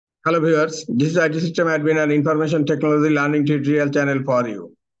Hello viewers, this is IT System Admin and Information Technology Learning tutorial channel for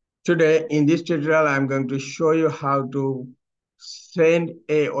you. Today in this tutorial I am going to show you how to send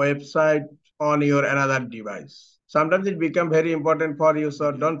a website on your another device. Sometimes it becomes very important for you,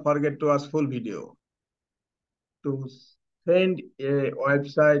 so don't forget to watch full video. To send a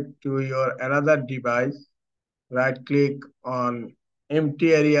website to your another device, right click on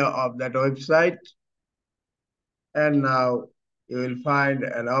empty area of that website, and now you will find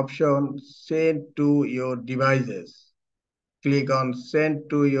an option send to your devices. Click on send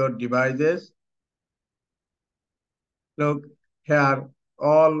to your devices. Look here,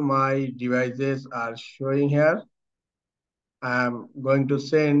 all my devices are showing here. I am going to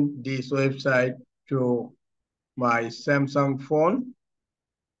send this website to my Samsung phone.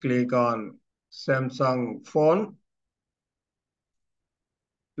 Click on Samsung phone.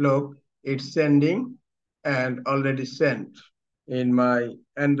 Look, it's sending and already sent. In my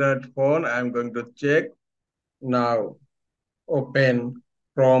Android phone, I'm going to check. Now open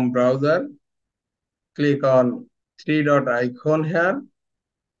Chrome browser. Click on three dot icon here.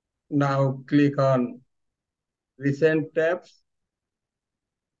 Now click on recent tabs.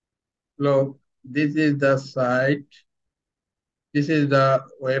 Look, this is the site. This is the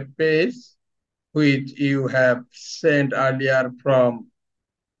web page which you have sent earlier from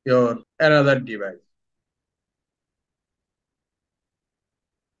your another device.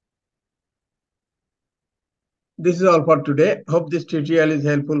 This is all for today. Hope this tutorial is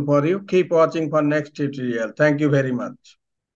helpful for you. Keep watching for next tutorial. Thank you very much.